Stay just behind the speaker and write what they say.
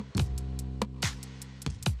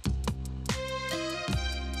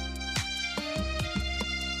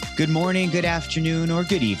Good morning, good afternoon, or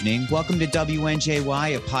good evening. Welcome to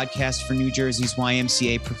WNJY, a podcast for New Jersey's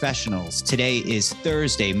YMCA professionals. Today is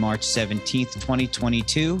Thursday, March 17th,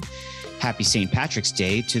 2022. Happy St. Patrick's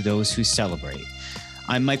Day to those who celebrate.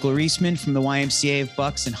 I'm Michael Reisman from the YMCA of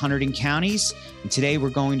Bucks and Hunterdon counties, and today we're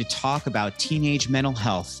going to talk about teenage mental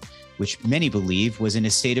health, which many believe was in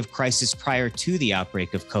a state of crisis prior to the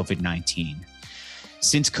outbreak of COVID-19.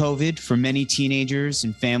 Since COVID, for many teenagers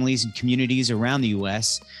and families and communities around the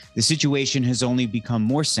U.S., the situation has only become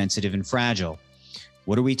more sensitive and fragile.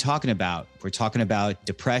 What are we talking about? We're talking about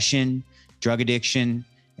depression, drug addiction,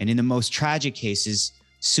 and in the most tragic cases,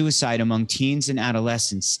 suicide among teens and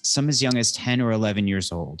adolescents, some as young as 10 or 11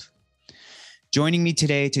 years old. Joining me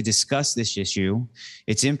today to discuss this issue,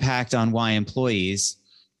 its impact on Y employees,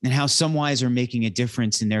 and how some Ys are making a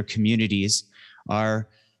difference in their communities are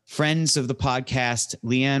friends of the podcast,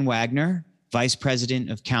 Leanne Wagner, Vice President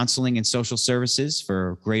of Counseling and Social Services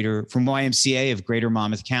from YMCA of Greater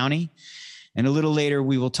Monmouth County. And a little later,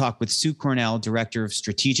 we will talk with Sue Cornell, Director of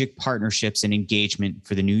Strategic Partnerships and Engagement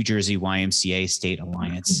for the New Jersey YMCA State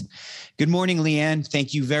Alliance. Good morning, Leanne.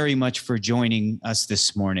 Thank you very much for joining us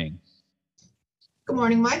this morning. Good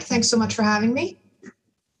morning, Mike. Thanks so much for having me.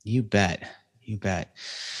 You bet. You bet.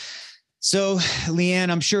 So,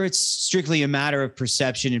 Leanne, I'm sure it's strictly a matter of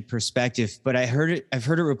perception and perspective, but I've heard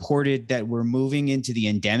it reported that we're moving into the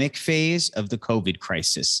endemic phase of the COVID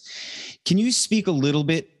crisis. Can you speak a little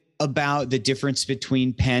bit about the difference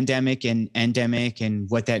between pandemic and endemic and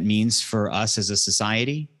what that means for us as a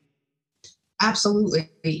society? Absolutely.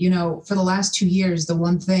 For the last 2 years, the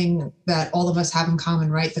one thing that all of us have in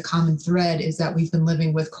common, right? The common thread is that we've been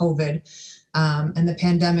living with COVID. And the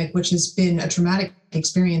pandemic, which has been a traumatic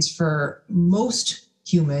experience for most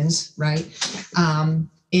humans, right,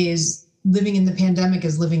 is living in the pandemic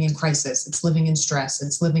is living in crisis. It's living in stress.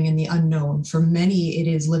 It's living in the unknown. For many, it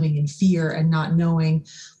is living in fear and not knowing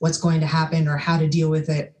what's going to happen or how to deal with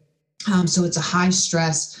it. So it's a high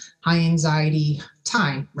stress, high anxiety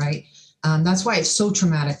time, right? That's why it's so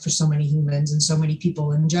traumatic for so many humans and so many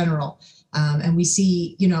people in general. And we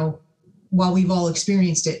see, while we've all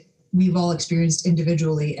experienced it, we've all experienced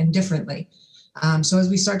individually and differently. So as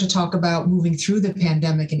we start to talk about moving through the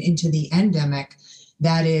pandemic and into the endemic,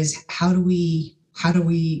 that is, how do we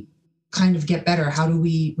kind of get better? How do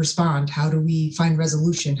we respond? How do we find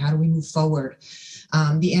resolution? How do we move forward?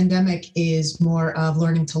 The endemic is more of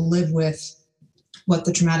learning to live with what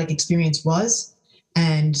the traumatic experience was.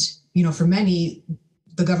 And, for many,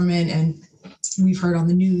 the government, and we've heard on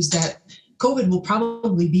the news that COVID will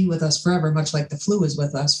probably be with us forever, much like the flu is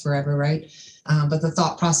with us forever, right? But the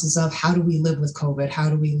thought process of how do we live with COVID? How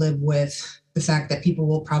do we live with the fact that people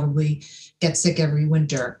will probably get sick every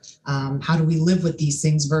winter? How do we live with these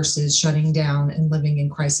things versus shutting down and living in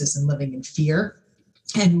crisis and living in fear?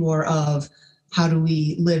 And more of how do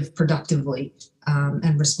we live productively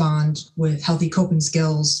and respond with healthy coping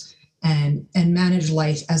skills and manage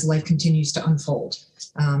life as life continues to unfold.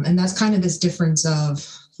 And that's kind of this difference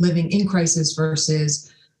of living in crisis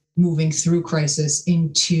versus moving through crisis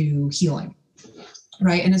into healing,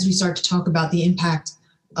 right? And as we start to talk about the impact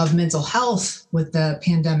of mental health with the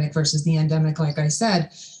pandemic versus the endemic, like I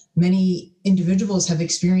said, many individuals have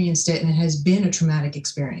experienced it and it has been a traumatic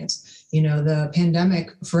experience. The pandemic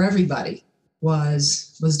for everybody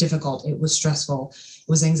was difficult. It was stressful. It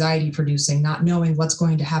was anxiety producing, not knowing what's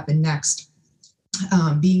going to happen next,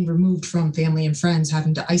 being removed from family and friends,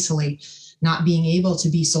 having to isolate, not being able to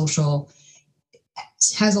be social,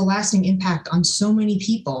 has a lasting impact on so many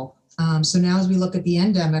people. So now as we look at the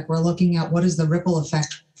endemic, we're looking at what is the ripple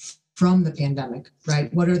effect from the pandemic,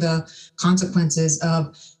 right? What are the consequences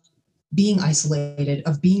of being isolated,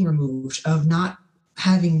 of being removed, of not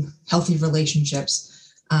having healthy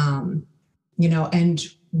relationships, and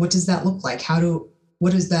what does that look like?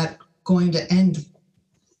 What is that going to end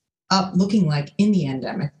up looking like in the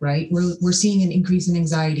endemic, right? We're seeing an increase in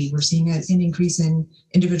anxiety. We're seeing an increase in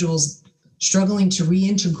individuals struggling to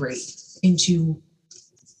reintegrate into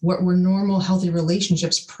what were normal, healthy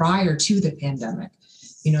relationships prior to the pandemic.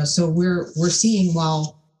 So we're seeing,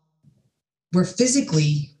 while we're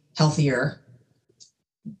physically healthier,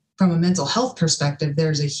 from a mental health perspective,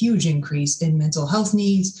 there's a huge increase in mental health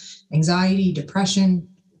needs, anxiety, depression,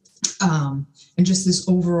 and just this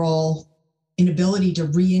overall inability to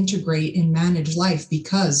reintegrate and manage life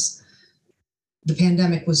because the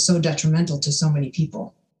pandemic was so detrimental to so many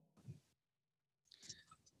people.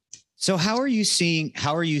 So how are you seeing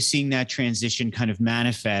that transition kind of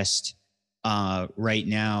manifest right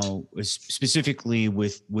now, specifically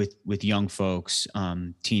with young folks,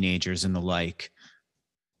 teenagers and the like?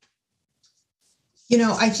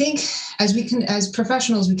 I think as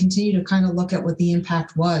professionals, we continue to kind of look at what the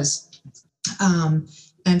impact was.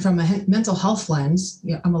 And from a mental health lens,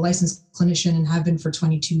 I'm a licensed clinician and have been for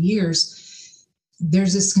 22 years.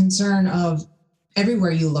 There's this concern of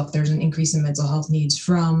everywhere you look, there's an increase in mental health needs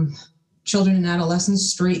from children and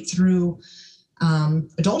adolescents straight through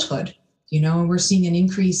adulthood. And we're seeing an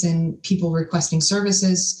increase in people requesting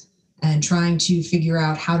services and trying to figure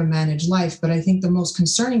out how to manage life. But I think the most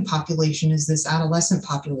concerning population is this adolescent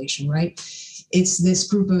population, right? It's this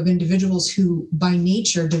group of individuals who by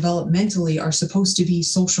nature developmentally are supposed to be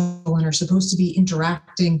social and are supposed to be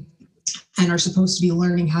interacting and are supposed to be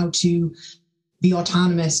learning how to be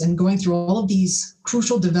autonomous and going through all of these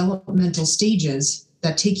crucial developmental stages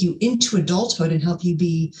that take you into adulthood and help you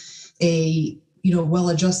be a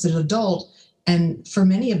well-adjusted adult. And for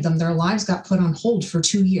many of them, their lives got put on hold for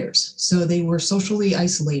 2 years. So they were socially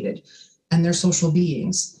isolated and they're social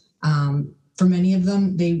beings. For many of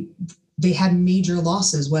them, they had major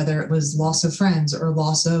losses, whether it was loss of friends or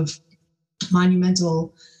loss of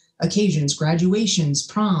monumental occasions, graduations,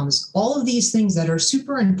 proms, all of these things that are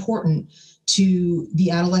super important to the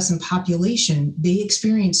adolescent population. They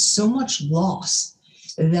experience so much loss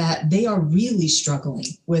that they are really struggling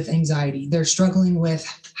with anxiety. They're struggling with,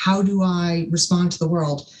 how do I respond to the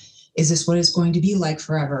world? Is this what it's going to be like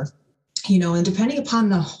forever? And depending upon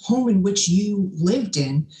the home in which you lived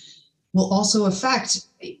in will also affect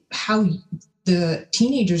how the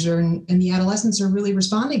teenagers and the adolescents are really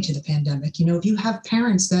responding to the pandemic. If you have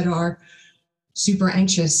parents that are super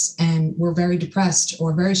anxious and were very depressed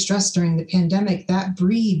or very stressed during the pandemic, that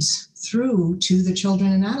breeds through to the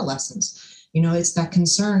children and adolescents. It's that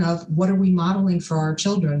concern of, what are we modeling for our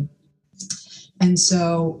children? And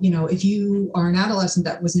so, if you are an adolescent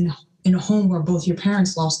that was in a home where both your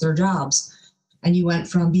parents lost their jobs and you went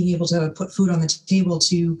from being able to put food on the table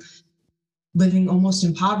to living almost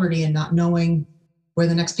in poverty and not knowing where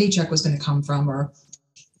the next paycheck was going to come from or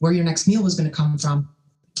where your next meal was going to come from,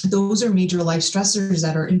 those are major life stressors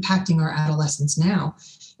that are impacting our adolescents now.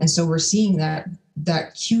 And so we're seeing that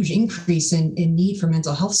huge increase in need for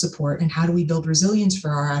mental health support, and how do we build resilience for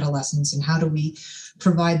our adolescents, and how do we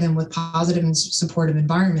provide them with positive and supportive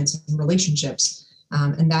environments and relationships.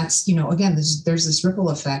 And that's, again, there's this ripple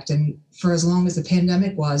effect. And for as long as the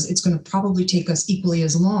pandemic was, it's going to probably take us equally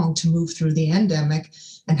as long to move through the endemic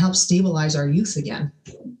and help stabilize our youth again.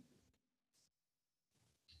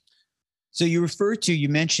 So you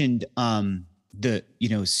mentioned the,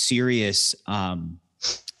 serious,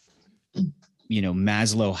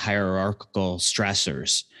 Maslow hierarchical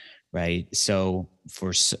stressors, right? So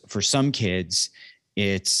for some kids,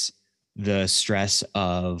 it's the stress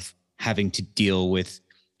of having to deal with,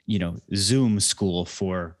 Zoom school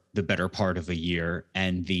for the better part of a year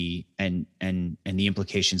and the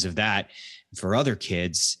implications of that. For other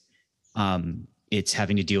kids, it's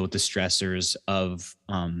having to deal with the stressors of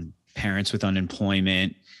parents with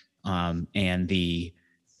unemployment and a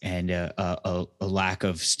lack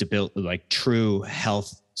of stability, like true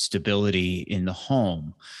health stability in the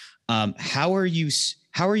home. How are you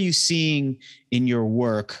seeing in your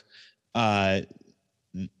work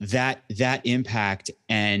that impact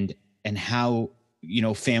and how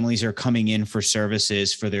families are coming in for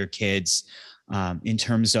services for their kids in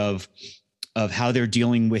terms of how they're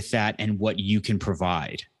dealing with that and what you can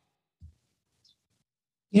provide?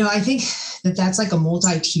 I think that's like a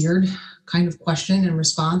multi-tiered kind of question and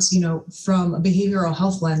response. From a behavioral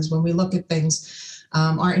health lens, when we look at things,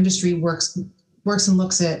 our industry works and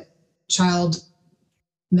looks at child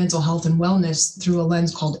mental health and wellness through a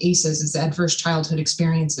lens called ACEs, is adverse childhood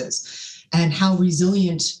experiences, and how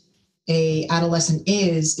resilient a adolescent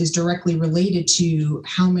is directly related to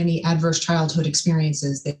how many adverse childhood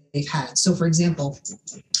experiences they've had. So, for example,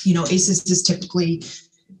 ACEs is typically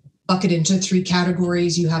bucket into 3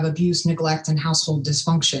 categories. You have abuse, neglect, and household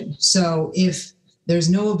dysfunction. So if there's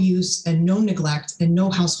no abuse and no neglect and no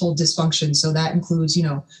household dysfunction, so that includes,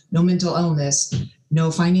 no mental illness, no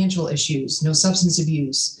financial issues, no substance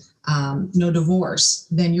abuse, no divorce,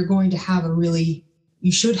 then you're going to have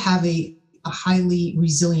you should have a highly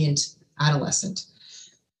resilient adolescent.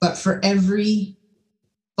 But for every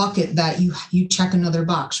bucket that you check another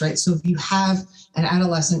box, right? So if you have an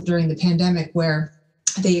adolescent during the pandemic where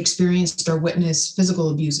they experienced or witnessed physical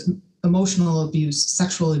abuse, emotional abuse,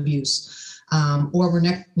 sexual abuse, or were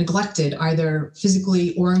neglected either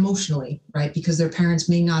physically or emotionally, right? Because their parents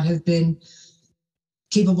may not have been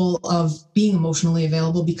capable of being emotionally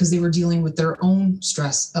available because they were dealing with their own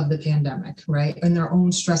stress of the pandemic, right? And their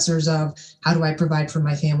own stressors of, how do I provide for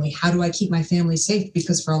my family? How do I keep my family safe?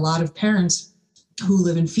 Because for a lot of parents who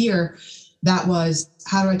live in fear, that was,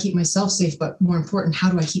 how do I keep myself safe? But more important, how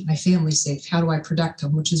do I keep my family safe? How do I protect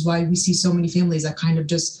them? Which is why we see so many families that kind of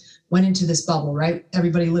just went into this bubble, right?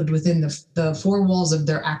 Everybody lived within the four walls of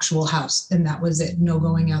their actual house, and that was it. No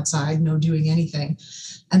going outside, no doing anything.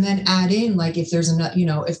 And then add in, like, if there's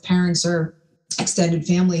if parents or extended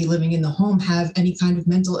family living in the home have any kind of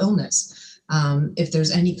mental illness, if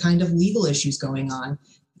there's any kind of legal issues going on,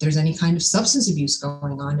 if there's any kind of substance abuse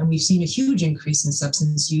going on. And we've seen a huge increase in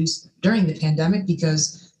substance use during the pandemic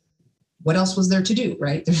because what else was there to do,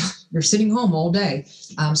 right? You're sitting home all day.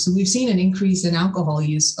 So we've seen an increase in alcohol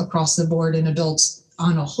use across the board in adults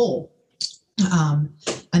on a whole.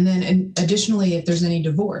 And then additionally, if there's any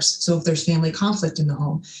divorce, so if there's family conflict in the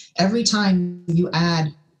home, every time you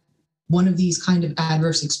add one of these kind of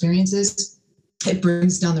adverse experiences, it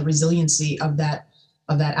brings down the resiliency of that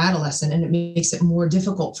adolescent, and it makes it more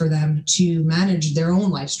difficult for them to manage their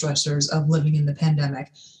own life stressors of living in the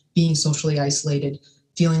pandemic, being socially isolated,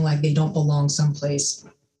 feeling like they don't belong someplace,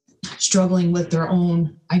 struggling with their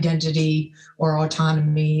own identity or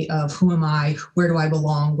autonomy of who am I, where do I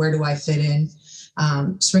belong, where do I fit in.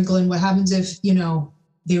 Sprinkle in what happens if,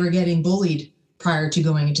 they were getting bullied prior to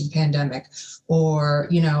going into the pandemic, or,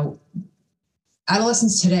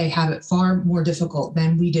 adolescents today have it far more difficult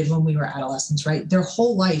than we did when we were adolescents, right? Their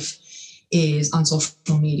whole life is on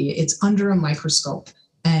social media. It's under a microscope.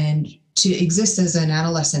 And to exist as an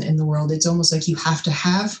adolescent in the world, it's almost like you have to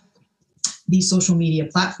have these social media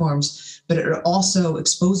platforms, but it also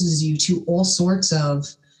exposes you to all sorts of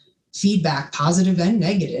feedback, positive and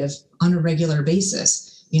negative, on a regular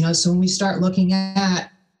basis. So when we start looking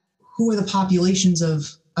at who are the populations of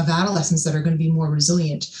adolescents that are going to be more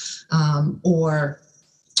resilient, or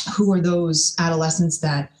who are those adolescents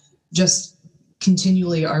that just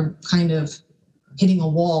continually are kind of hitting a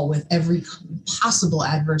wall with every possible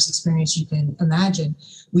adverse experience you can imagine,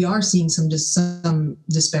 we are seeing some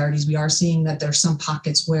disparities. We are seeing that there's some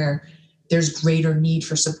pockets where there's greater need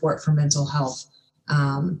for support for mental health.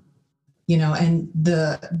 And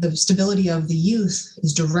the stability of the youth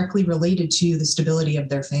is directly related to the stability of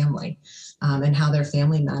their family, and how their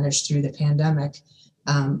family managed through the pandemic.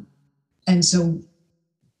 And so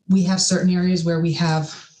we have certain areas where we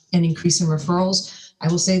have an increase in referrals. I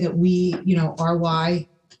will say that RY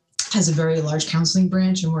has a very large counseling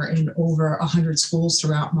branch, and we're in over 100 schools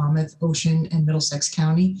throughout Monmouth, Ocean, and Middlesex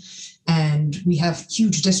County. And we have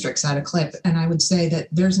huge districts at a clip. And I would say that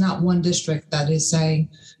there's not one district that is saying,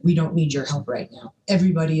 we don't need your help right now.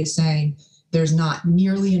 Everybody is saying there's not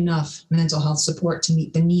nearly enough mental health support to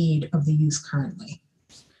meet the need of the youth currently.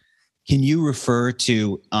 Can you refer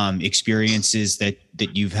to experiences that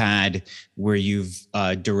you've had where you've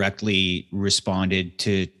directly responded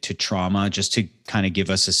to trauma, just to kind of give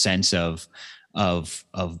us a sense of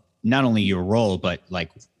not only your role, but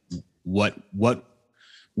like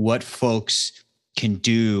what folks can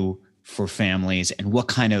do for families, and what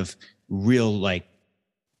kind of real like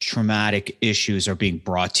traumatic issues are being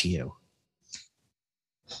brought to you?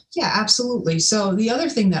 Yeah, absolutely. So the other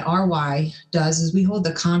thing that RY does is we hold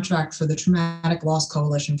the contract for the Traumatic Loss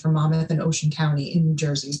Coalition for Monmouth and Ocean County in New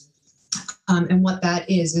Jersey. And what that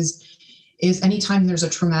is anytime there's a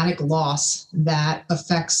traumatic loss that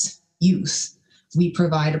affects youth, we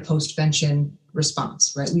provide a postvention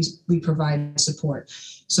response, right? We provide support.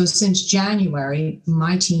 So since January,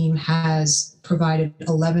 my team has provided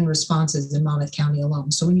 11 responses in Monmouth County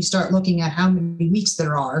alone. So when you start looking at how many weeks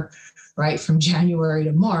there are, right, from January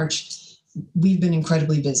to March, we've been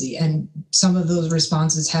incredibly busy. And some of those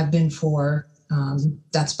responses have been for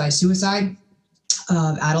deaths by suicide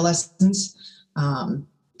of adolescents.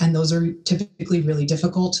 And those are typically really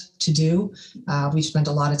difficult to do. We've spent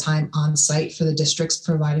a lot of time on site for the districts,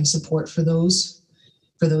 providing support for those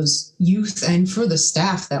youth and for the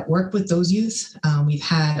staff that work with those youth. We've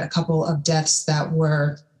had a couple of deaths that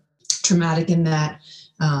were traumatic in that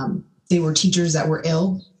they were teachers that were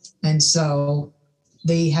ill. And so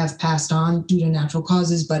they have passed on due to natural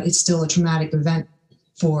causes, but it's still a traumatic event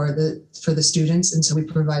for the students. And so we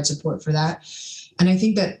provide support for that. And I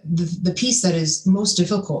think that the piece that is most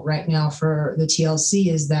difficult right now for the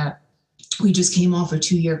TLC is that we just came off a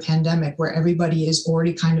 2-year pandemic where everybody is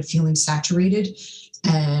already kind of feeling saturated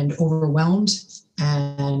and overwhelmed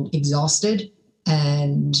and exhausted.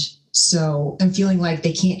 And so I'm feeling like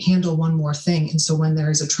they can't handle one more thing. And so when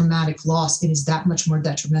there is a traumatic loss, it is that much more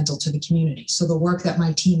detrimental to the community. So the work that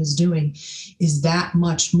my team is doing is that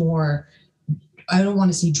much more, I don't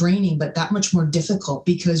want to say draining, but that much more difficult,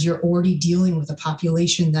 because you're already dealing with a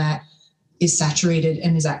population that is saturated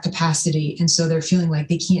and is at capacity. And so they're feeling like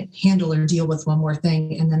they can't handle or deal with one more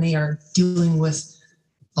thing. And then they are dealing with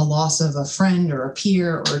a loss of a friend or a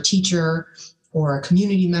peer or a teacher or a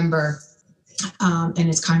community member. And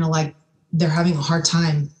it's kind of like they're having a hard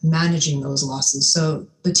time managing those losses. So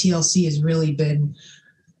the TLC has really been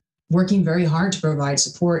working very hard to provide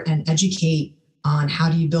support and educate on how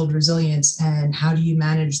do you build resilience and how do you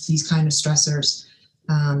manage these kind of stressors.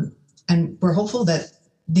 And we're hopeful that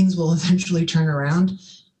things will eventually turn around.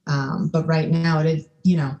 But right now,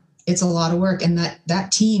 it's a lot of work, and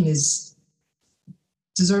that team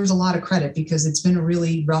deserves a lot of credit because it's been a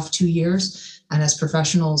really rough 2 years. And as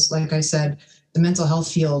professionals, like I said, the mental health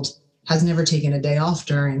field has never taken a day off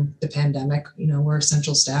during the pandemic. We're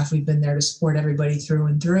essential staff. We've been there to support everybody through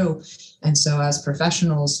and through. And so as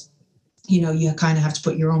professionals, you kind of have to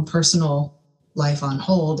put your own personal life on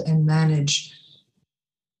hold and manage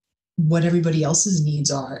what everybody else's needs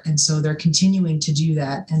are. And so they're continuing to do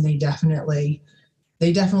that. And they definitely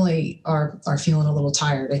are feeling a little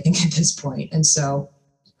tired, I think, at this point. And so.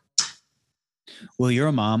 Well, you're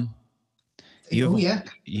a mom. Yeah.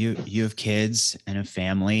 You have kids and a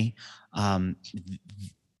family.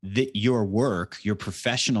 Your work, your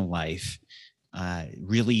professional life,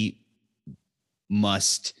 really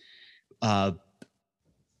must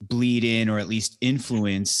bleed in, or at least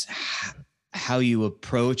influence how you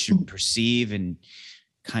approach and perceive and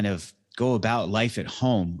kind of go about life at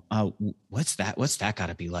home. What's that got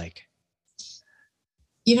to be like?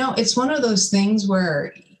 It's one of those things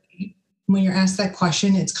where when you're asked that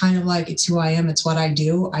question, it's kind of like, it's who I am, it's what I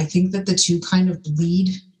do. I think that the two kind of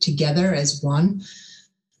bleed together as one.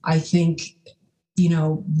 I think,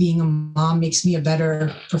 being a mom makes me a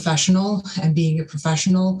better professional, and being a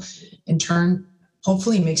professional in turn,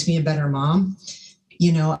 hopefully makes me a better mom.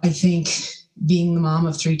 I think being the mom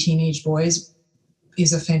of 3 teenage boys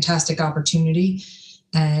is a fantastic opportunity,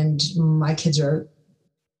 and my kids are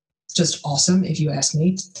just awesome, if you ask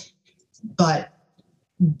me. But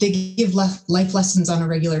they give life lessons on a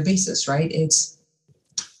regular basis, right?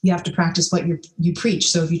 You have to practice what you preach.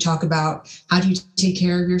 So if you talk about how do you take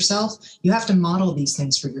care of yourself, you have to model these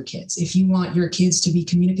things for your kids. If you want your kids to be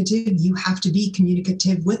communicative, you have to be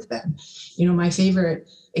communicative with them. My favorite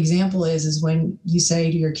example is when you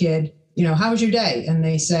say to your kid, how was your day? And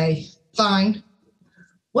they say, fine.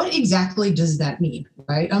 What exactly does that mean,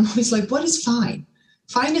 right? I'm always like, what is fine?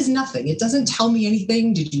 Fine is nothing. It doesn't tell me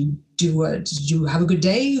anything. Did you have a good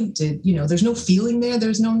day? There's no feeling there.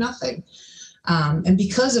 There's no nothing. And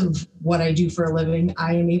because of what I do for a living,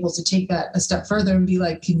 I am able to take that a step further and be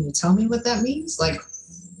like, can you tell me what that means? Like,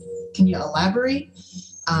 can you elaborate?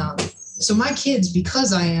 So my kids,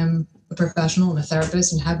 because I am a professional and a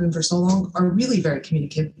therapist and have been for so long, are really very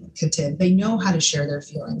communicative. They know how to share their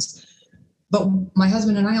feelings. But my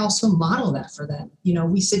husband and I also model that for them.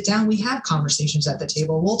 We sit down, we have conversations at the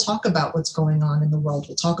table. We'll talk about what's going on in the world.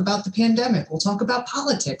 We'll talk about the pandemic. We'll talk about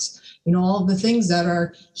politics, all of the things that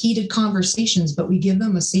are heated conversations, but we give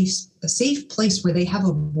them a safe place where they have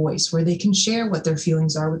a voice, where they can share what their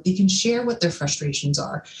feelings are, where they can share what their frustrations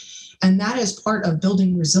are. And that is part of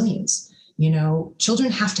building resilience.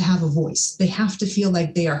 Children have to have a voice. They have to feel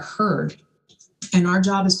like they are heard. And our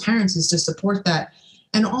job as parents is to support that,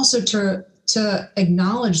 and also to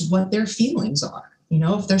acknowledge what their feelings are.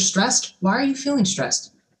 If they're stressed, why are you feeling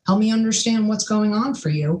stressed? Help me understand what's going on for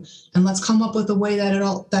you, and let's come up with a way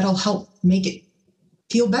that'll help make it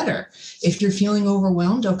feel better. If you're feeling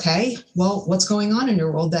overwhelmed, okay, well, what's going on in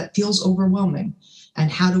your world that feels overwhelming?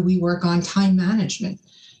 And how do we work on time management?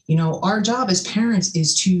 Our job as parents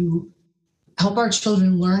is to help our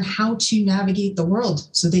children learn how to navigate the world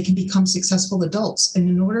so they can become successful adults. And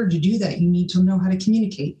in order to do that, you need to know how to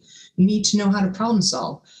communicate. You need to know how to problem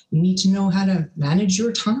solve. You need to know how to manage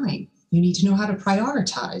your time. You need to know how to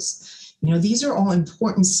prioritize. These are all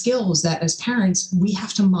important skills that as parents, we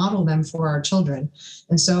have to model them for our children.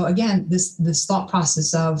 And so again, this thought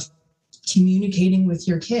process of communicating with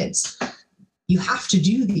your kids, you have to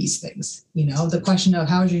do these things. The question of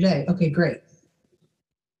how was your day? Okay, great.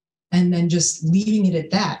 And then just leaving it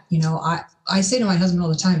at that. I say to my husband all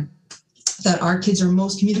the time that our kids are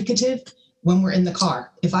most communicative when we're in the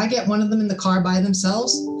car. If I get one of them in the car by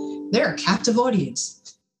themselves, they're a captive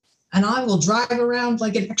audience. And I will drive around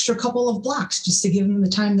like an extra couple of blocks just to give them the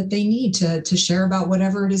time that they need to share about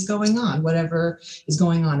whatever it is going on, whatever is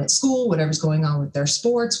going on at school, whatever's going on with their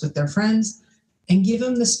sports, with their friends, and give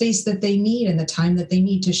them the space that they need and the time that they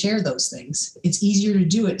need to share those things. It's easier to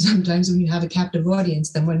do it sometimes when you have a captive audience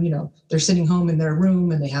than when, they're sitting home in their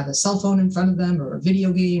room and they have a cell phone in front of them or a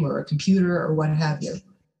video game or a computer or what have you.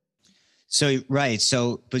 So, right.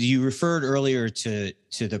 So, but you referred earlier to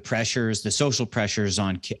the pressures, the social pressures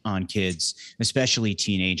on kids, especially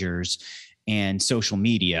teenagers, and social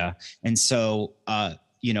media. And so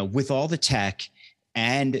with all the tech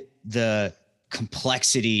and the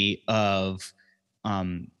complexity of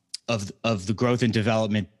the growth and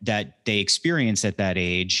development that they experience at that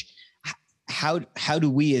age, how do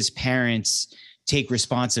we as parents take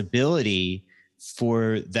responsibility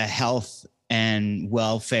for the health and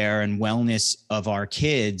welfare and wellness of our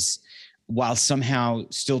kids while somehow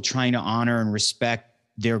still trying to honor and respect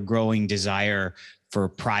their growing desire for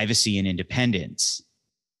privacy and independence?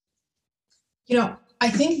 I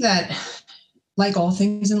think that, like all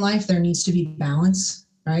things in life, there needs to be balance,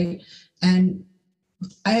 right? And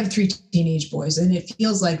I have 3 teenage boys, and it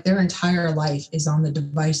feels like their entire life is on the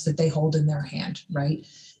device that they hold in their hand, right?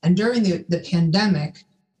 And during the pandemic,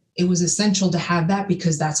 it was essential to have that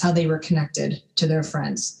because that's how they were connected to their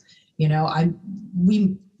friends.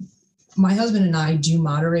 My husband and I do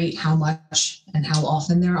moderate how much and how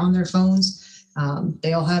often they're on their phones.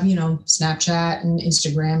 They all have, Snapchat and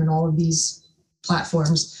Instagram and all of these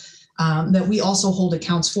platforms that we also hold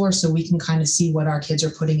accounts for, so we can kind of see what our kids are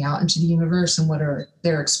putting out into the universe and what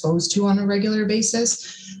they're exposed to on a regular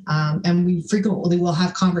basis. And we frequently will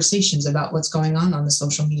have conversations about what's going on the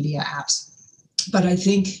social media apps. But I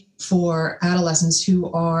think for adolescents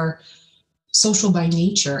who are social by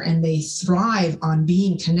nature and they thrive on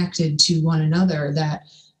being connected to one another, that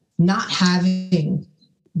not having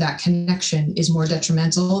that connection is more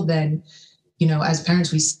detrimental than, as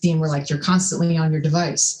parents, we see and we're like, you're constantly on your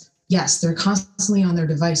device. Yes, they're constantly on their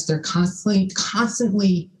device. They're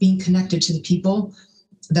constantly being connected to the people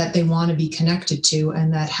that they want to be connected to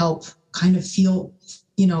and that help kind of fuel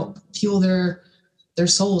their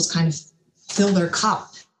souls, kind of fill their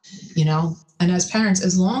cup, And as parents,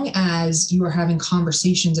 as long as you are having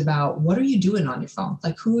conversations about what are you doing on your phone?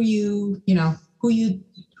 Like, who are you, who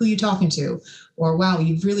you talking to? Or, wow,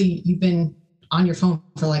 you've been on your phone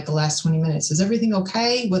for like the last 20 minutes. Is everything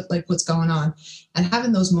okay? What's going on? And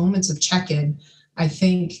having those moments of check-in, I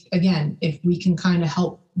think, again, if we can kind of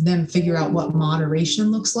help them figure out what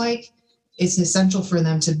moderation looks like, it's essential for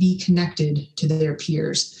them to be connected to their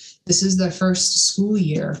peers. This is their first school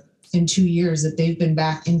year in 2 years that they've been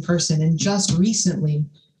back in person. And just recently,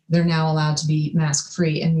 they're now allowed to be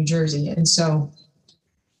mask-free in New Jersey. And so,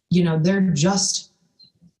 they're just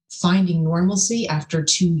finding normalcy after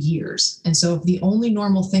 2 years. And so if the only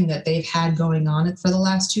normal thing that they've had going on for the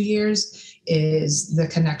last 2 years is the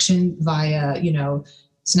connection via,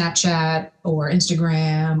 Snapchat or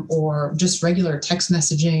Instagram or just regular text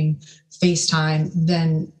messaging, FaceTime,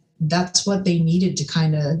 then that's what they needed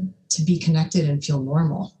to be connected and feel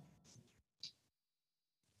normal.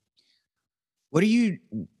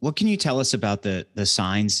 What can you tell us about the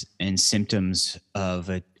signs and symptoms of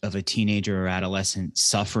a teenager or adolescent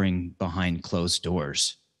suffering behind closed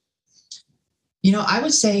doors? I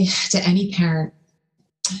would say to any parent,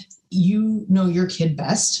 you know your kid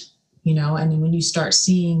best, and when you start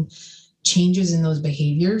seeing changes in those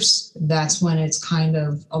behaviors, that's when it's kind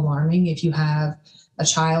of alarming. If you have a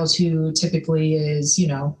child who typically is,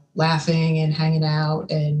 laughing and hanging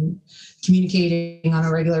out and communicating on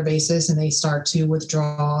a regular basis, and they start to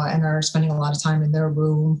withdraw and are spending a lot of time in their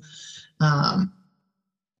room,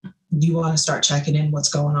 you want to start checking in. What's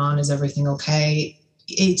going on? Is everything okay?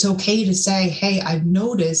 It's okay to say, hey, I've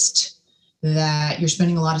noticed that you're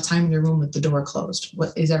spending a lot of time in your room with the door closed.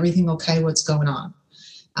 Is everything okay? What's going on?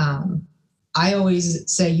 I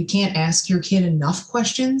always say you can't ask your kid enough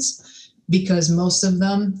questions, because most of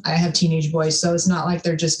them, I have teenage boys, so it's not like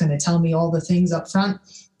they're just going to tell me all the things up front.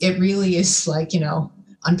 It really is like,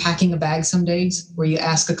 unpacking a bag some days, where you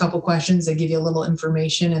ask a couple questions, they give you a little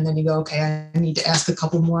information, and then you go, okay, I need to ask a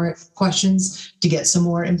couple more questions to get some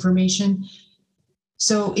more information.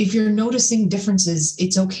 So if you're noticing differences,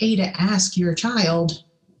 it's okay to ask your child,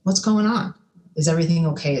 what's going on? Is everything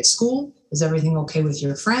okay at school? Is everything okay with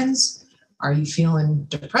your friends? Are you feeling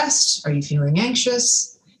depressed? Are you feeling anxious?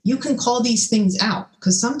 You can call these things out,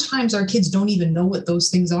 because sometimes our kids don't even know what those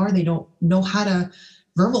things are. They don't know how to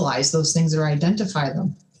verbalize those things or identify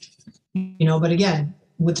them. But again,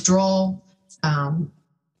 withdrawal,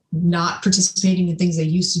 not participating in things they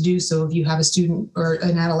used to do. So if you have a student or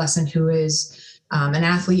an adolescent who is an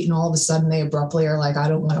athlete and all of a sudden they abruptly are like, I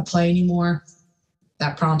don't want to play anymore,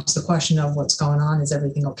 that prompts the question of what's going on. Is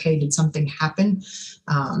everything okay? Did something happen?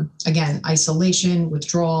 Again, isolation,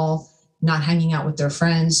 withdrawal, not hanging out with their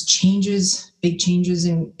friends, big changes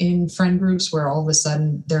in friend groups where all of a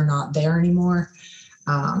sudden they're not there anymore.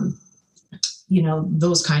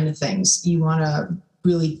 Those kind of things you want to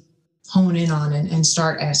really hone in on and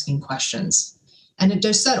start asking questions. And it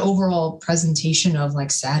does that overall presentation of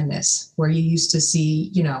like sadness, where you used to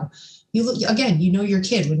see, you look again, you know your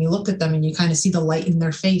kid when you look at them and you kind of see the light in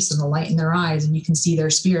their face and the light in their eyes, and you can see their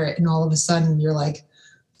spirit, and all of a sudden you're like,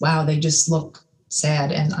 wow, they just look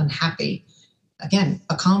sad and unhappy. Again,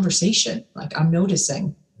 a conversation, like, I'm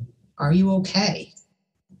noticing, are you okay?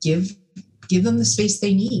 Give them the space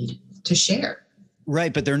they need to share.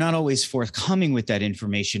 Right, but they're not always forthcoming with that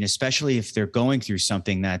information, especially if they're going through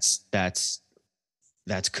something that's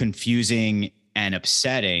confusing and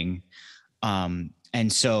upsetting.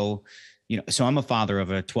 And so, so I'm a father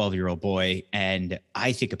of a 12-year-old boy, and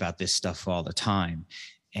I think about this stuff all the time.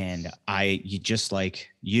 And you just like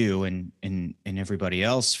you and everybody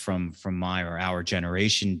else from my or our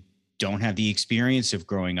generation don't have the experience of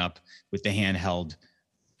growing up with the handheld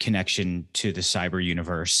connection to the cyber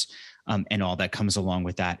universe, and all that comes along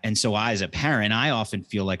with that. And so as a parent, I often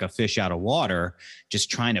feel like a fish out of water, just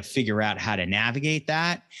trying to figure out how to navigate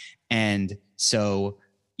that. And so,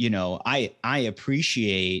 I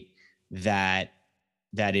appreciate that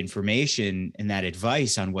information and that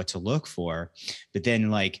advice on what to look for. But then,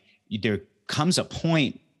 like, there comes a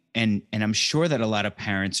point, and I'm sure that a lot of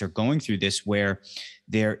parents are going through this, where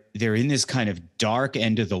they're in this kind of dark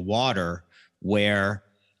end of the water where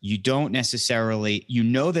you don't necessarily,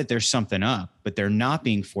 that there's something up, but they're not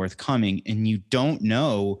being forthcoming, and you don't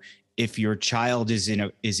know if your child is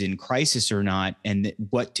in crisis or not, and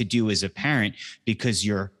what to do as a parent, because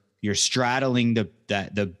you're straddling the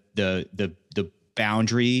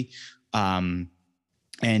boundary,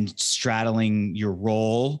 and straddling your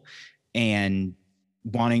role and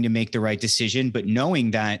wanting to make the right decision, but knowing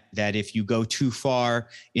that if you go too far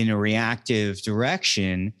in a reactive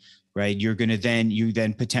direction, right, you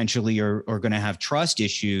then potentially are going to have trust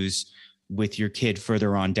issues with your kid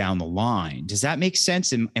further on down the line. Does that make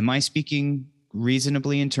sense? Am I speaking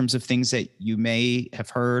reasonably in terms of things that you may have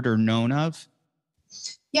heard or known of?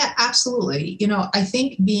 Yeah, absolutely. I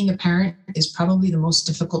think being a parent is probably the most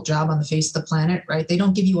difficult job on the face of the planet, right? They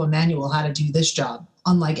don't give you a manual how to do this job.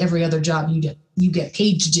 Unlike every other job you get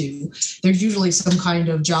paid to do, there's usually some kind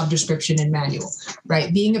of job description and manual,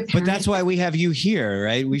 right? Being a parent. But that's why we have you here,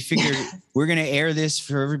 right? We figured we're going to air this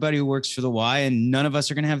for everybody who works for the Y, and none of us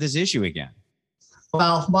are going to have this issue again.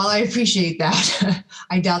 Well, while I appreciate that,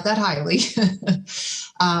 I doubt that highly.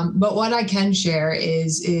 But what I can share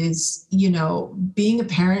is, being a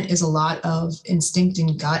parent is a lot of instinct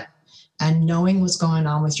and gut and knowing what's going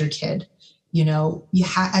on with your kid.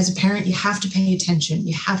 As a parent, you have to pay attention.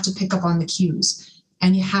 You have to pick up on the cues,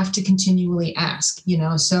 and you have to continually ask,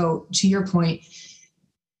 so to your point,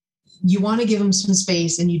 you want to give them some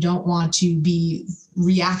space, and you don't want to be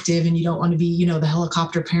reactive, and you don't want to be, the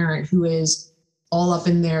helicopter parent who is all up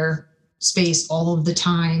in their space all of the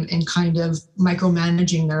time and kind of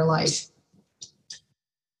micromanaging their life.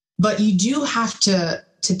 But you do have to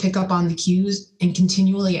pick up on the cues and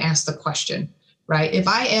continually ask the question, right? If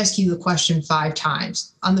I ask you the question 5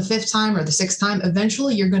 times, on the 5th time or the 6th time,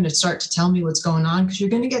 eventually you're going to start to tell me what's going on, because you're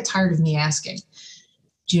going to get tired of me asking.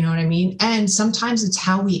 Do you know what I mean? And sometimes it's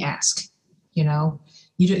how we ask.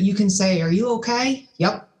 You can say, "Are you okay?"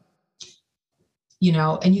 "Yep."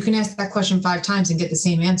 And you can ask that question 5 times and get the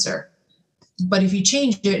same answer. But if you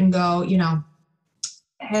change it and go,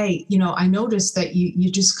 "Hey, I noticed that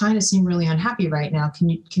you just kind of seem really unhappy right now. Can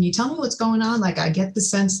you tell me what's going on? Like, I get the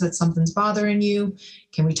sense that something's bothering you.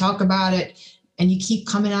 Can we talk about it?" And you keep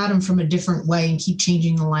coming at them from a different way and keep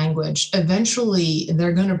changing the language. Eventually,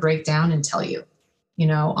 they're going to break down and tell you.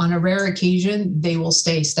 On a rare occasion, they will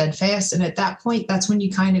stay steadfast. And at that point, that's when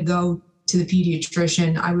you kind of go to the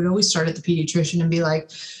pediatrician. I would always start at the pediatrician and be like,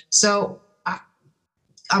 "So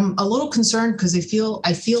I'm a little concerned because I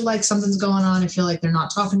feel like something's going on. I feel like they're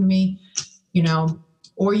not talking to me,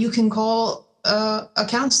 or you can call a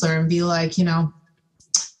counselor and be like, can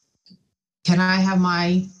I have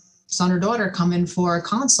my son or daughter come in for a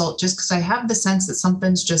consult, just because I have the sense that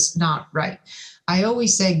something's just not right." I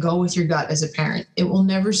always say, go with your gut as a parent. It will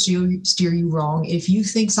never steer you wrong. If you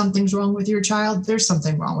think something's wrong with your child, there's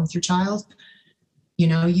something wrong with your child.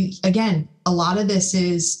 Again, a lot of this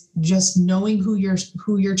is just knowing who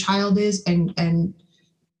your child is and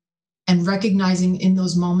recognizing in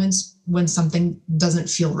those moments when something doesn't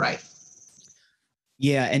feel right.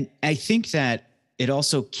 Yeah. And I think that it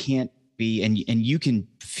also can't be, and you can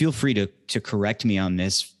feel free to correct me on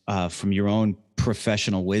this from your own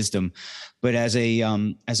professional wisdom, but as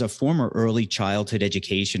a former early childhood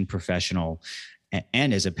education professional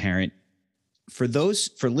and as a parent, for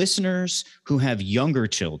listeners who have younger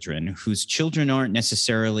children, whose children aren't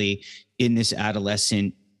necessarily in this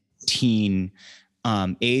adolescent teen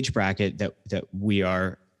age bracket that we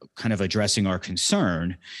are kind of addressing our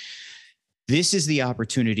concern, This is the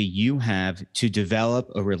opportunity you have to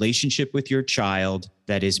develop a relationship with your child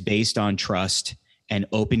that is based on trust and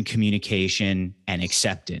open communication and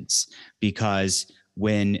acceptance. Because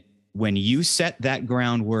when you set that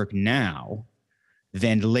groundwork now,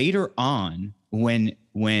 then later on, when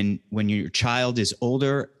your child is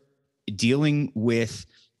older, dealing with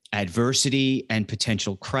adversity and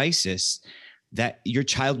potential crisis, that your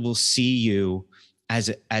child will see you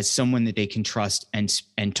as someone that they can trust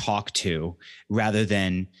and talk to, rather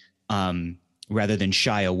than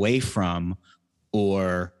shy away from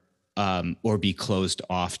or be closed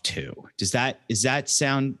off to. Does that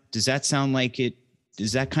sound like it?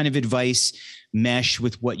 Does that kind of advice mesh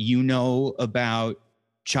with what you know about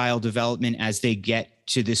child development as they get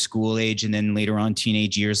to the school age and then later on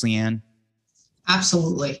teenage years, Leanne?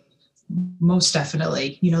 Absolutely. Most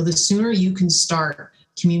definitely. The sooner you can start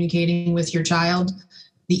communicating with your child,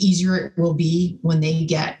 the easier it will be when they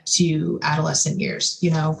get to adolescent years.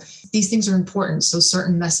 These things are important. So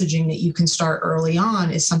certain messaging that you can start early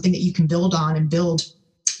on is something that you can build on and build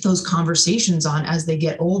those conversations on as they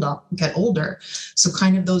get older. So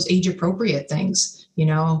kind of those age appropriate things,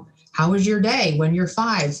 how was your day when you're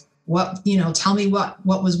 5? Tell me what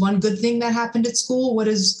was one good thing that happened at school? What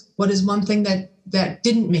is one thing that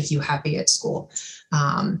didn't make you happy at school?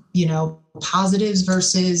 Positives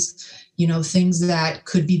versus, things that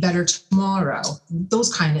could be better tomorrow,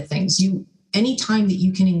 those kind of things. Anytime that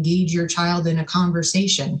you can engage your child in a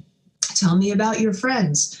conversation, tell me about your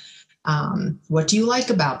friends. What do you like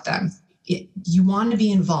about them? You want to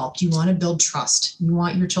be involved. You want to build trust. You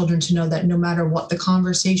want your children to know that no matter what the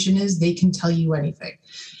conversation is, they can tell you anything.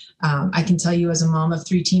 I can tell you, as a mom of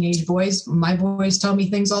 3 teenage boys, my boys tell me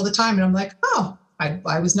things all the time. And I'm like, oh,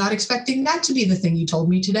 I was not expecting that to be the thing you told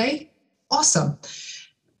me today. Awesome.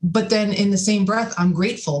 But then in the same breath, I'm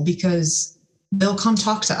grateful because they'll come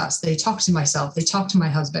talk to us. They talk to myself. They talk to my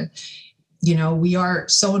husband. We are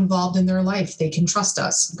so involved in their life. They can trust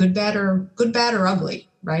us, good, bad, or ugly,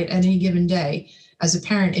 right? At any given day. As a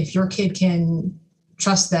parent, if your kid can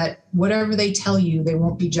trust that whatever they tell you, they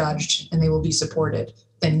won't be judged and they will be supported,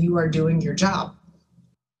 then you are doing your job.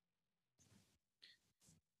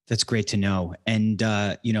 That's great to know. And,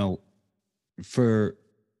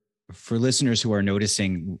 for listeners who are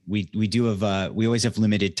noticing, we always have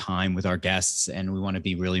limited time with our guests, and we want to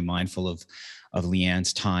be really mindful of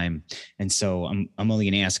Leanne's time. And so I'm only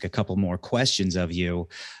going to ask a couple more questions of you.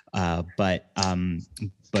 But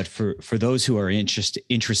for those who are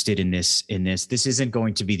interested in this this isn't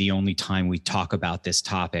going to be the only time we talk about this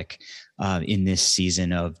topic in this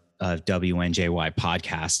season of WNJY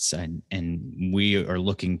podcasts, and we are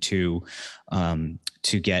looking to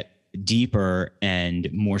get deeper and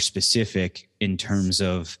more specific in terms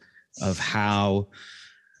of how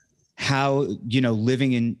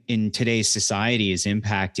living in today's society is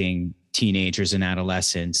impacting teenagers and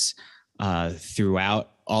adolescents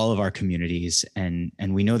throughout all of our communities. And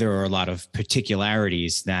we know there are a lot of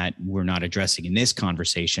particularities that we're not addressing in this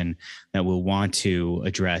conversation that we'll want to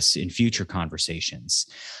address in future conversations.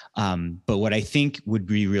 But what I think would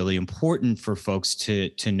be really important for folks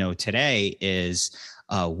to know today is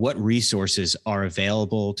what resources are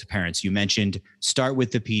available to parents. You mentioned start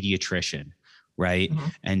with the pediatrician, right? Mm-hmm.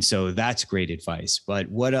 And so that's great advice. But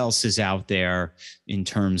what else is out there in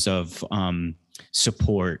terms of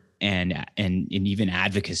support and even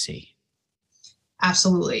advocacy?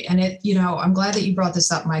 Absolutely. And I'm glad that you brought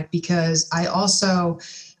this up, Mike, because I also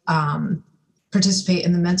participate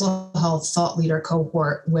in the mental health thought leader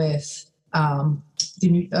cohort with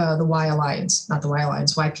the Y Alliance, not the Y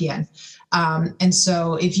Alliance, YPN. And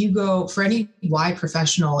so if you go, for any Y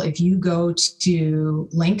professional, if you go to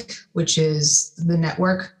Link, which is the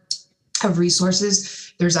network of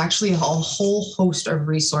resources, there's actually a whole host of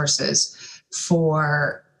resources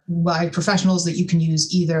for Y professionals that you can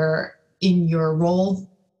use either in your role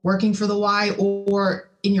working for the Y or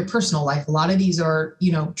in your personal life. A lot of these are,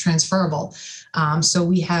 transferable. So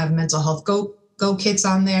we have mental health go kits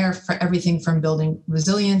on there for everything from building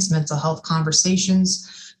resilience, mental health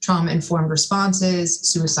conversations, trauma-informed responses,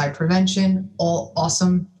 suicide prevention, all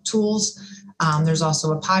awesome tools. There's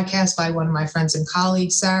also a podcast by one of my friends and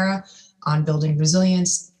colleagues, Sarah, on building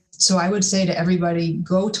resilience. So I would say to everybody,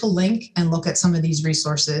 go to Link and look at some of these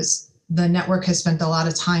resources. The network has spent a lot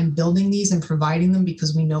of time building these and providing them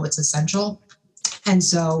because we know it's essential. And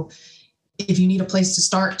so if you need a place to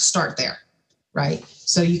start there, right?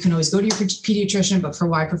 So you can always go to your pediatrician, but for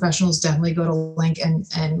Y professionals, definitely go to Link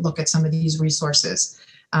and look at some of these resources.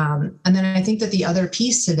 And then I think that the other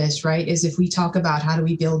piece to this, right, is if we talk about how do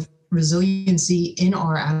we build resiliency in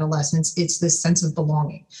our adolescents, it's this sense of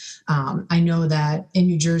belonging. I know that in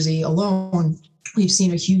New Jersey alone, we've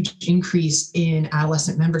seen a huge increase in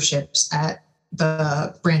adolescent memberships at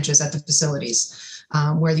the branches, at the facilities,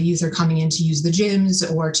 where the youth are coming in to use the gyms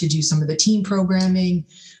or to do some of the team programming,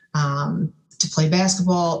 to play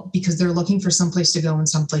basketball, because they're looking for someplace to go and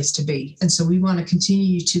someplace to be. And so we want to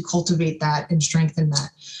continue to cultivate that and strengthen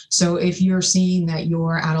that. So if you're seeing that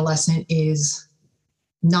your adolescent is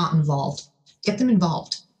not involved, get them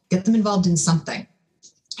involved. Get them involved in something.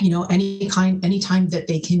 Anytime that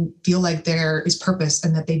they can feel like there is purpose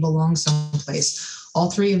and that they belong someplace.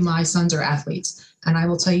 All three of my sons are athletes. And I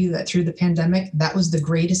will tell you that through the pandemic, that was the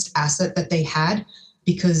greatest asset that they had,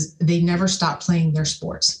 because they never stopped playing their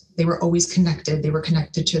sports. They were always connected. They were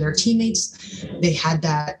connected to their teammates. They had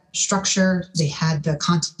that structure. They had the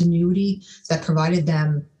continuity that provided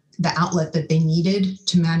them the outlet that they needed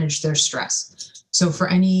to manage their stress. So for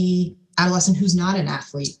any adolescent who's not an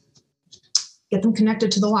athlete, get them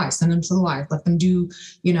connected to the Y, send them to the Y, let them do,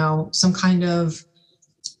 some kind of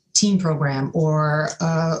team program or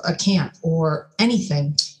a camp or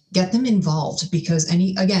anything. Get them involved, because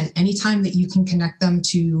anytime that you can connect them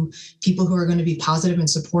to people who are going to be positive and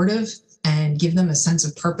supportive and give them a sense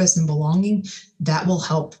of purpose and belonging, that will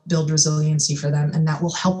help build resiliency for them, and that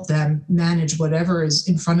will help them manage whatever is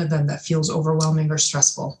in front of them that feels overwhelming or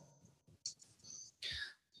stressful.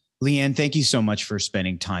 Leanne, thank you so much for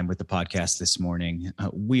spending time with the podcast this morning.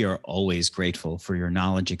 We are always grateful for your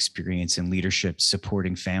knowledge, experience, and leadership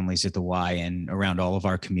supporting families at the Y and around all of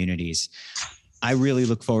our communities. I really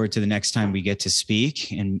look forward to the next time we get to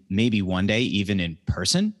speak, and maybe one day even in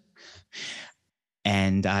person.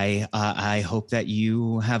 And I hope that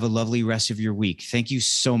you have a lovely rest of your week. Thank you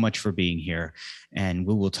so much for being here, and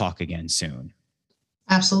we will talk again soon.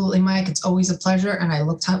 Absolutely, Mike. It's always a pleasure, and I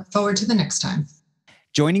look forward to the next time.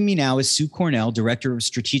 Joining me now is Sue Cornell, Director of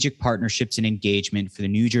Strategic Partnerships and Engagement for the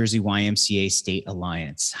New Jersey YMCA State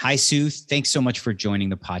Alliance. Hi, Sue. Thanks so much for joining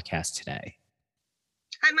the podcast today.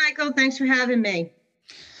 Hi, Michael. Thanks for having me.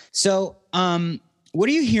 So, what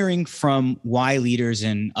are you hearing from Y leaders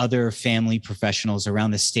and other family professionals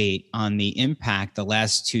around the state on the impact the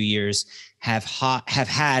last 2 years have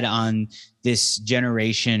had on this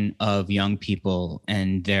generation of young people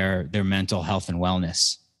and their mental health and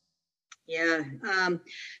wellness? Yeah.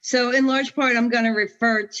 So in large part, I'm going to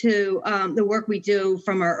refer to the work we do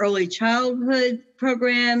from our early childhood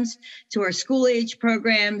programs to our school age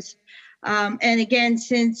programs. And again,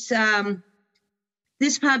 since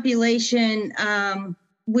this population,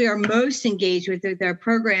 we are most engaged with their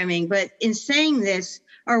programming. But in saying this,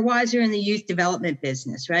 our Ys are in the youth development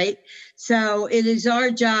business, right? So it is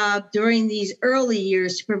our job during these early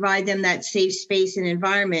years to provide them that safe space and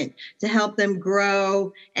environment to help them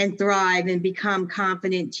grow and thrive and become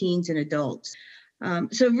confident teens and adults.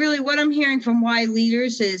 So really what I'm hearing from Y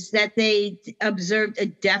leaders is that they observed a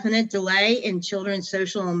definite delay in children's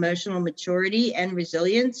social and emotional maturity and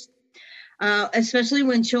resilience, especially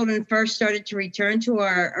when children first started to return to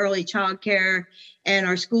our early child care and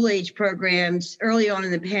our school age programs early on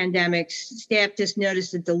in the pandemic. Staff just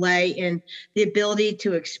noticed a delay in the ability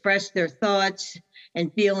to express their thoughts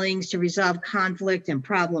and feelings, to resolve conflict and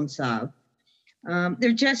problem solve.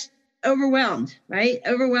 They're just overwhelmed, right?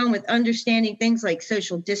 Overwhelmed with understanding things like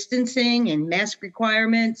social distancing and mask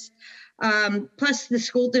requirements, plus the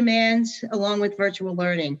school demands along with virtual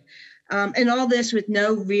learning. And all this with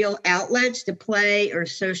no real outlets to play or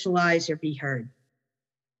socialize or be heard.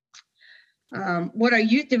 What our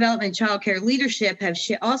youth development child care leadership have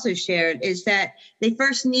also shared is that they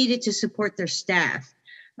first needed to support their staff.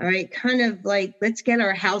 All right, kind of like, let's get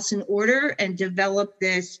our house in order and develop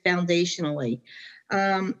this foundationally.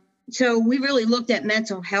 So we really looked at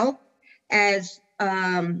mental health as,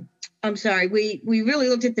 we really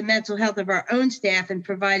looked at the mental health of our own staff and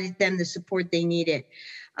provided them the support they needed.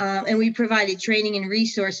 And we provided training and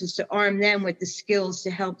resources to arm them with the skills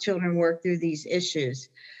to help children work through these issues.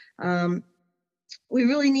 We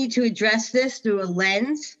really need to address this through a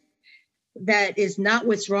lens that is not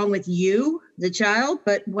what's wrong with you, the child,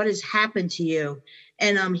 but what has happened to you.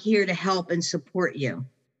 And I'm here to help and support you.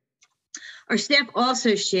 Our staff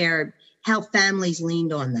also shared how families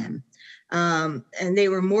leaned on them. And they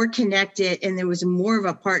were more connected, and there was more of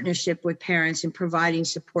a partnership with parents in providing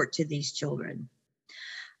support to these children.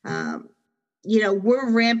 We're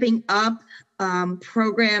ramping up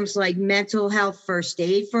programs like mental health first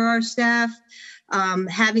aid for our staff.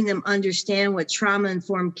 having them understand what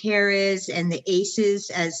trauma-informed care is and the ACEs,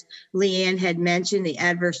 as Leanne had mentioned, the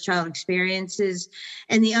adverse child experiences,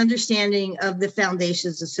 and the understanding of the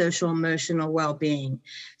foundations of social emotional well-being.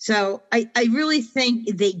 So I really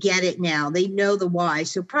think they get it now. They know the why.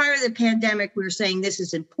 So prior to the pandemic, we were saying this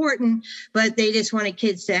is important, but they just wanted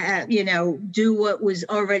kids to have, do what was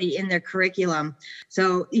already in their curriculum.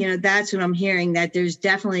 So, that's what I'm hearing, that there's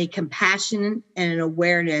definitely compassion and an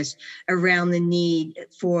awareness around the need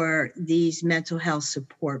for these mental health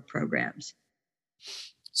support programs.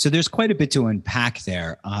 So there's quite a bit to unpack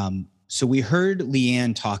there. So we heard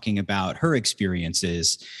Leanne talking about her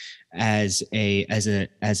experiences as a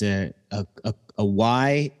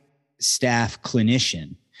Y staff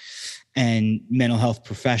clinician and mental health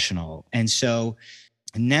professional. And so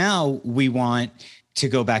now we want to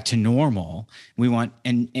go back to normal. We want,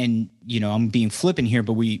 and I'm being flippant here,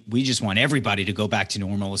 but we just want everybody to go back to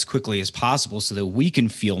normal as quickly as possible so that we can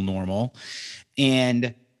feel normal.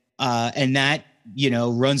 And that,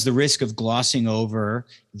 runs the risk of glossing over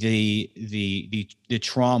the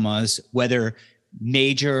traumas, whether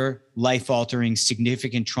major life-altering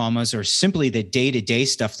significant traumas or simply the day-to-day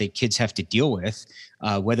stuff that kids have to deal with,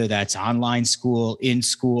 whether that's online school, in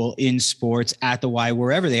sports, at the Y,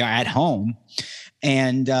 wherever they are, at home.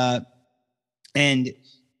 And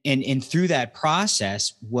through that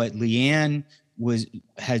process, what Leanne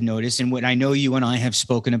has noticed, and what I know you and I have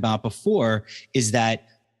spoken about before, is that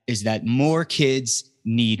more kids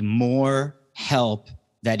need more help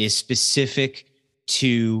that is specific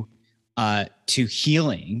to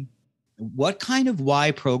healing. What kind of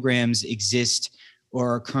Y programs exist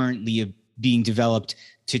or are currently being developed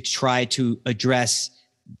to try to address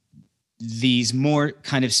these more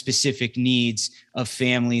kind of specific needs of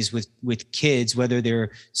families with kids, whether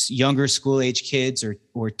they're younger school age kids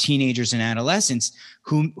or teenagers and adolescents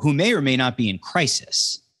who may or may not be in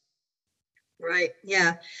crisis? Right.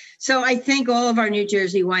 Yeah. So I think all of our New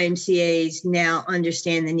Jersey YMCAs now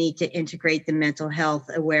understand the need to integrate the mental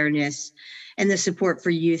health awareness and the support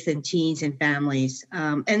for youth and teens and families.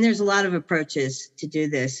 And there's a lot of approaches to do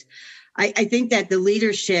this. I think that the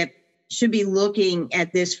leadership should be looking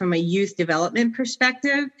at this from a youth development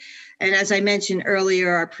perspective. And as I mentioned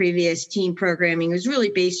earlier, our previous teen programming was really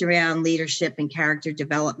based around leadership and character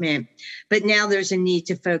development. But now there's a need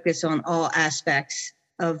to focus on all aspects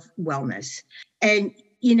of wellness. And,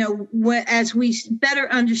 as we better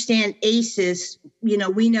understand ACEs, we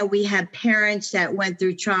know we have parents that went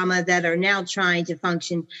through trauma that are now trying to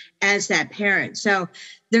function as that parent. So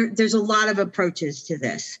there's a lot of approaches to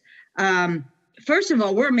this. First of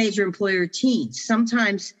all, we're a major employer of teens,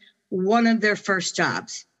 sometimes one of their first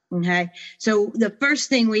jobs. Okay. So the first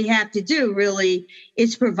thing we have to do really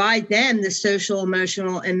is provide them the social,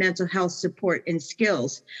 emotional, and mental health support and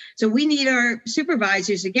skills. So we need our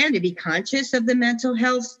supervisors, again, to be conscious of the mental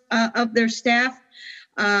health of their staff,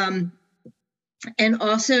 and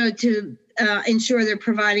also to ensure they're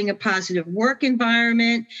providing a positive work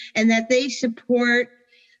environment and that they support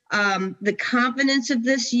the confidence of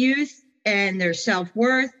this youth and their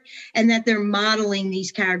self-worth, and that they're modeling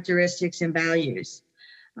these characteristics and values.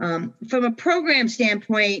 From a program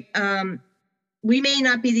standpoint, we may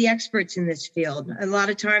not be the experts in this field. A lot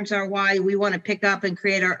of times we want to pick up and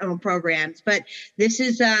create our own programs, but this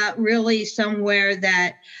is really somewhere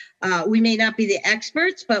that we may not be the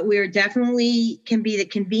experts, but we definitely can be the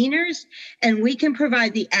conveners, and we can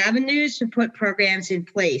provide the avenues to put programs in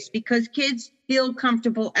place because kids feel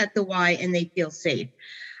comfortable at the Y and they feel safe.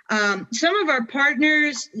 Some of our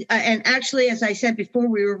partners, and actually, as I said before,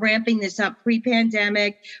 we were ramping this up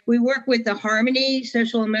pre-pandemic. We work with the Harmony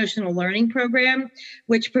Social Emotional Learning Program,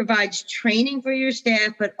 which provides training for your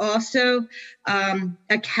staff, but also a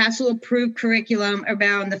CASEL-approved curriculum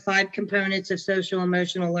around the 5 components of social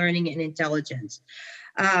emotional learning and intelligence.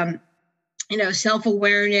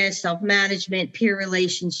 Self-awareness, self-management, peer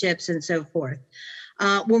relationships, and so forth.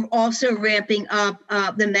 We're also ramping up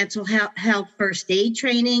the mental health first aid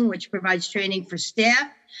training, which provides training for staff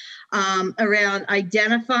around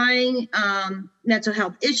identifying mental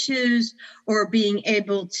health issues or being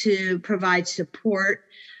able to provide support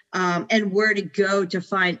and where to go to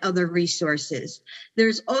find other resources.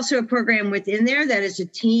 There's also a program within there that is a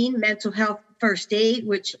teen mental health first aid,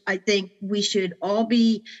 which I think we should all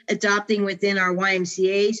be adopting within our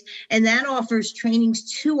YMCAs. And that offers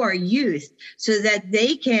trainings to our youth so that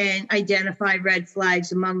they can identify red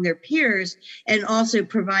flags among their peers and also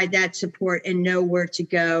provide that support and know where to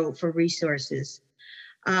go for resources.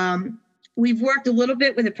 We've worked a little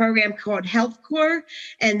bit with a program called Health Corps,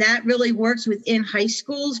 and that really works within high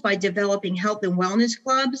schools by developing health and wellness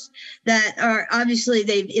clubs that are obviously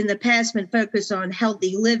they've in the past been focused on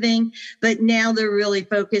healthy living, but now they're really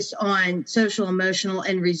focused on social, emotional,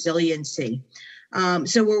 and resiliency.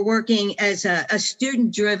 So we're working as a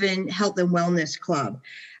student-driven health and wellness club.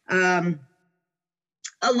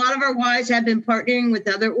 A lot of our Ys have been partnering with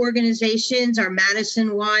other organizations. Our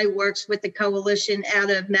Madison Y works with the coalition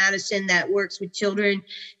out of Madison that works with children,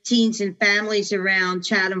 teens, and families around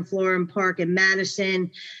Chatham, Florham Park, and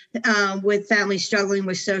Madison, with families struggling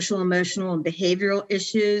with social, emotional, and behavioral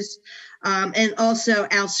issues, and also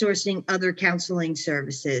outsourcing other counseling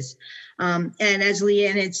services. And as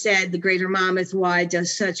Leanne had said, the Greater Monmouth Y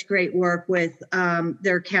does such great work with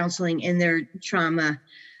their counseling and their trauma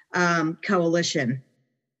coalition.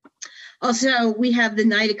 Also, we have the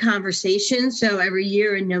Night of Conversation. So every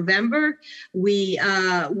year in November, we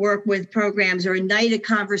work with programs or a night of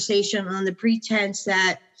conversation on the pretense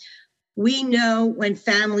that we know when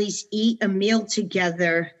families eat a meal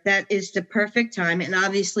together, that is the perfect time. And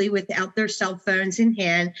obviously, without their cell phones in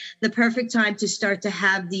hand, the perfect time to start to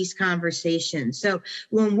have these conversations. So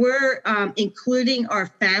when we're including our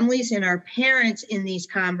families and our parents in these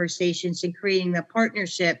conversations and creating the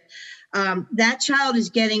partnership, that child is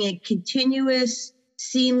getting a continuous,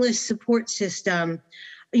 seamless support system,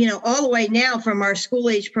 all the way now from our school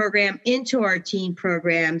age program into our teen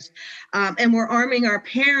programs. And we're arming our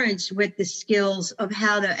parents with the skills of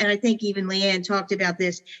how to, and I think even Leanne talked about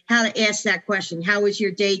this, how to ask that question. How was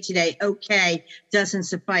your day today? Okay, doesn't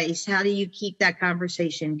suffice. How do you keep that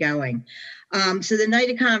conversation going? So the Night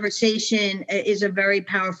of Conversation is a very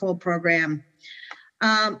powerful program.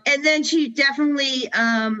 And then she definitely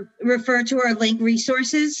referred to our link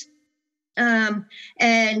resources.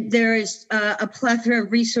 And there is a plethora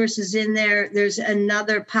of resources in there. There's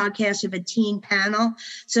another podcast of a teen panel.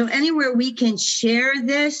 So anywhere we can share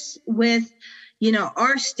this with,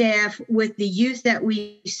 our staff, with the youth that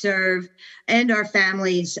we serve and our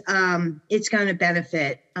families, it's going to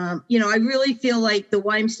benefit. I really feel like the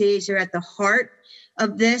YMCAs are at the heart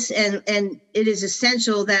of this, and it is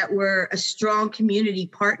essential that we're a strong community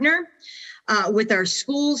partner with our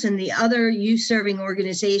schools and the other youth serving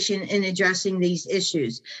organization in addressing these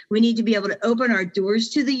issues. We need to be able to open our doors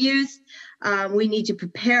to the youth. We need to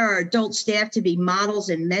prepare our adult staff to be models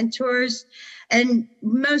and mentors. And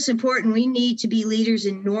most important, we need to be leaders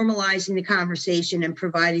in normalizing the conversation and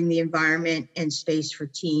providing the environment and space for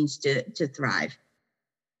teens to thrive.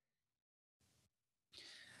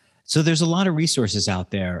 So there's a lot of resources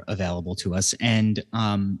out there available to us, and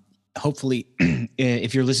hopefully,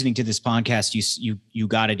 if you're listening to this podcast, you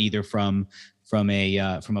got it either from a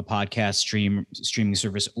podcast streaming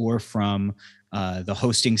service or from the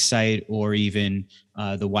hosting site or even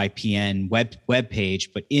the YPN web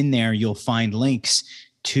page. But in there, you'll find links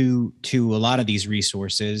to a lot of these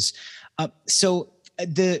resources. So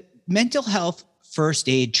the mental health first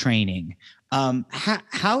aid training.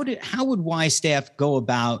 How would Y staff go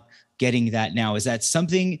about getting that now? Is that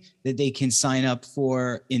something that they can sign up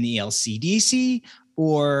for in the LCDC,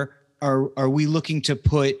 or are we looking to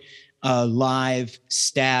put live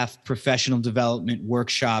staff professional development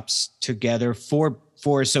workshops together for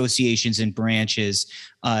associations and branches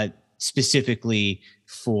specifically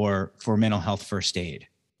for mental health first aid?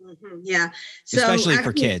 Mm-hmm. Yeah. So especially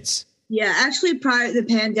for kids. Yeah, actually, prior to the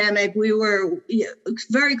pandemic, we were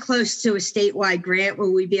very close to a statewide grant where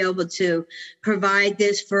we'd be able to provide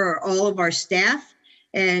this for all of our staff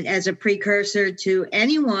and as a precursor to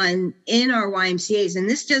anyone in our YMCAs. And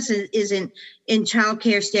this just isn't in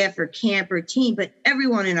childcare staff or camp or teen, but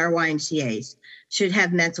everyone in our YMCAs should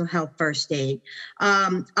have mental health first aid.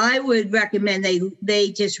 I would recommend they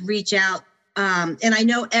just reach out. And I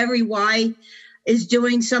know every Y is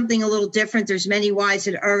doing something a little different. There's many Ys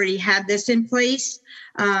that already have this in place.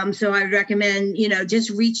 So I would recommend, just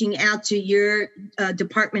reaching out to your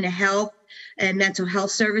Department of Health and Mental Health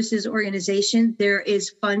Services organization. There is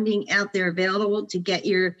funding out there available to get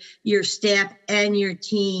your staff and your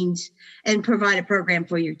teens and provide a program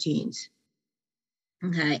for your teens.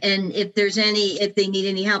 Okay. And if they need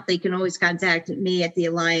any help, they can always contact me at the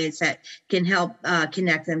Alliance that can help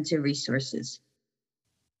connect them to resources.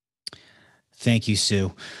 Thank you,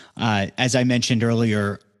 Sue. As I mentioned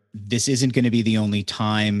earlier, this isn't going to be the only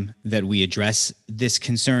time that we address this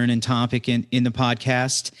concern and topic in the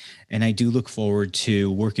podcast. And I do look forward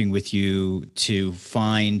to working with you to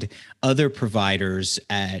find other providers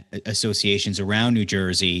at associations around New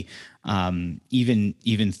Jersey,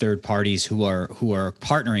 even third parties who are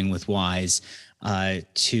partnering with Ys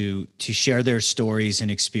to share their stories and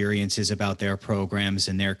experiences about their programs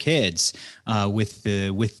and their kids with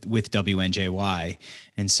WNJY.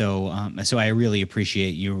 And so I really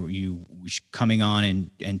appreciate you coming on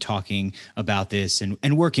and talking about this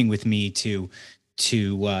and working with me to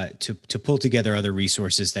pull together other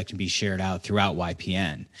resources that can be shared out throughout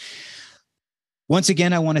YPN. Once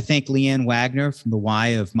again, I want to thank Leanne Wagner from the Y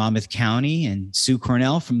of Monmouth County and Sue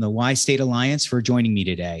Cornell from the Y State Alliance for joining me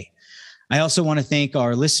today. I also want to thank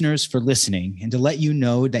our listeners for listening and to let you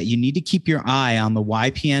know that you need to keep your eye on the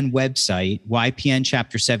YPN website,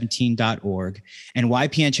 ypnchapter17.org, and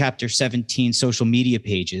YPN Chapter 17 social media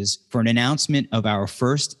pages for an announcement of our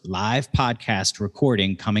first live podcast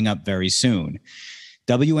recording coming up very soon.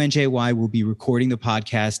 WNJY will be recording the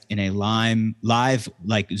podcast in a live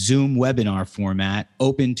like Zoom webinar format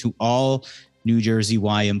open to all New Jersey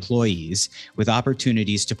Y employees with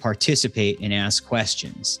opportunities to participate and ask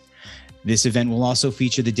questions. This event will also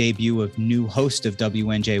feature the debut of new host of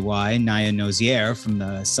WNJY, Naya Nozier from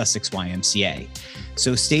the Sussex YMCA.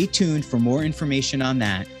 So stay tuned for more information on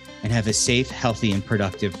that and have a safe, healthy, and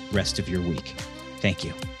productive rest of your week. Thank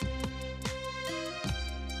you.